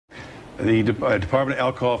The Department of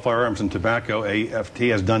Alcohol, Firearms, and Tobacco, AFT,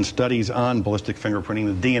 has done studies on ballistic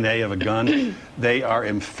fingerprinting, the DNA of a gun. They are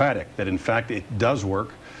emphatic that, in fact, it does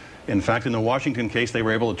work. In fact, in the Washington case, they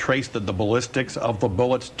were able to trace the ballistics of the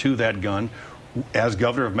bullets to that gun. As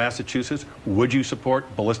governor of Massachusetts, would you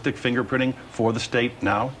support ballistic fingerprinting for the state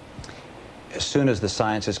now? As soon as the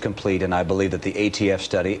science is complete, and I believe that the ATF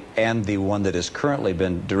study and the one that has currently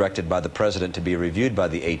been directed by the president to be reviewed by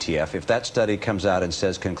the ATF, if that study comes out and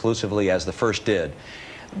says conclusively, as the first did,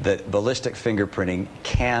 that ballistic fingerprinting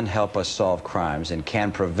can help us solve crimes and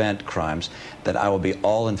can prevent crimes, then I will be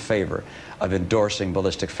all in favor of endorsing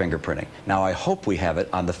ballistic fingerprinting. Now, I hope we have it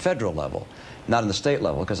on the federal level, not on the state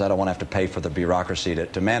level, because I don't want to have to pay for the bureaucracy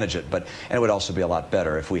to manage it. And it would also be a lot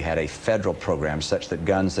better if we had a federal program such that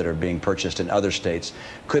guns that are being purchased in other states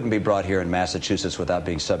couldn't be brought here in Massachusetts without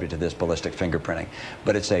being subject to this ballistic fingerprinting.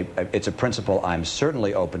 But it's a principle I'm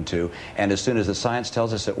certainly open to, and as soon as the science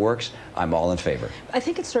tells us it works, I'm all in favor. I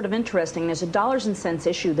think it's sort of interesting. There's a dollars and cents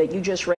issue that you just raised.